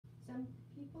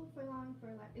people for long for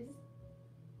life. Is this...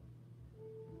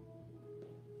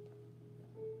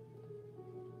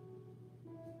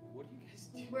 What do you guys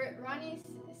do? Ronnie's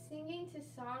singing to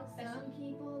songs. Some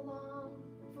people long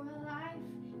for a life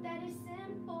that is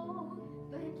simple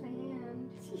but planned.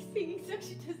 She's singing so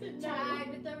she doesn't know. Tied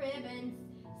with the ribbons.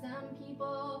 Some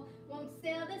people won't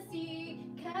sail the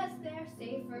sea 'cause they're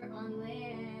safer on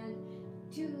land.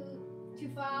 To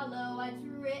follow what's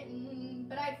written,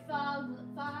 but I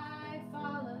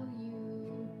follow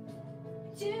you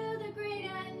to the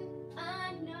great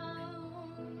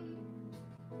unknown.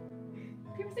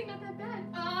 People sing not that bad.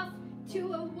 Off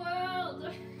to a world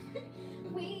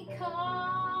we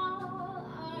call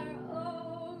our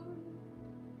own.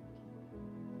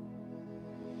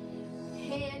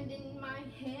 Hand in my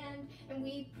hand, and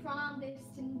we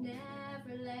promise to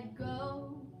never let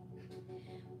go.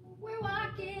 We're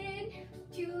walking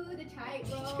to the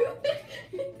tightrope.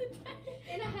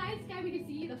 In a high sky, we can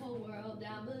see the whole world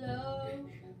down below.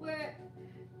 We're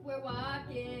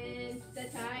walking the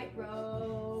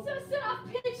tightrope. So soft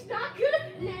pitch, not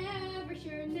good. Never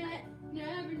sure,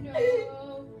 never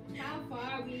know how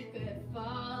far we could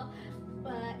fall.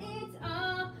 But it's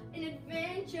all an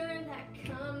adventure that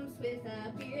comes with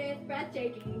a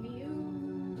breathtaking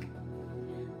view.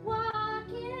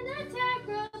 Walking the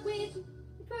tightrope with you.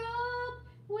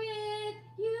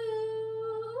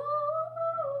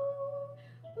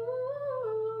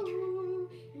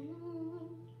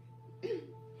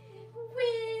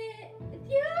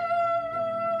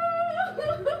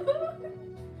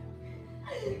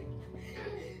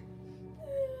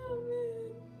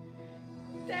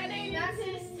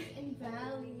 Mountains and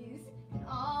valleys and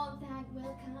all that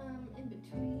will come in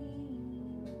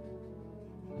between.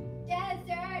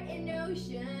 Desert and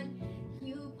ocean,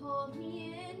 you pulled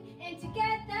me in, and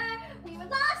together we were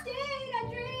lost in a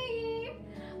dream.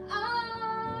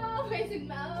 Always in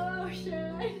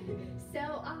motion, so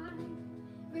I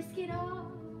risk it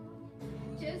all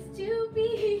just to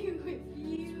be with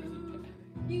you.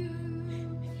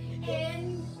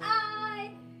 And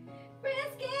I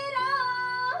risk it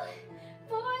all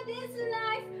for this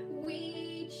life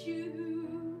we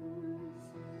choose.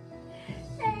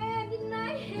 Hand in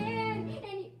my hand,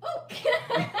 and you. Oh!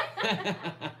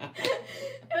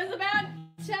 It was about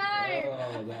time.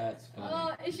 Oh, that's funny.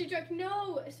 Oh, and she drunk.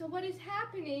 No. So what is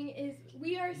happening is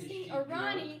we are singing. Or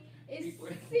Ronnie is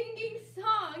singing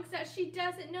songs that she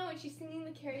doesn't know, and she's singing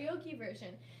the karaoke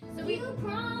version. So we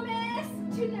promise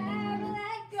to never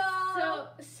let go.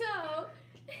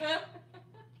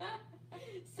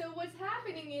 So what's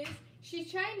happening is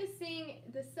she's trying to sing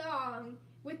the song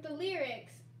with the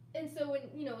lyrics, and so when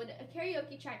when a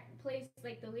karaoke track plays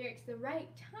like the lyrics the right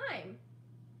time,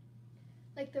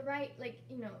 like the right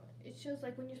it shows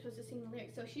like when you're supposed to sing the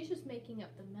lyrics. So she's just making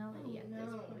up the melody at this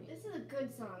point. This is a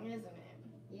good song, isn't it?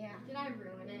 Yeah. Did I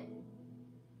ruin it?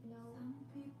 No. Some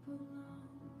people long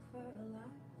for a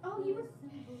life. Oh, you were.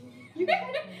 You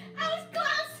got it. I was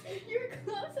close. You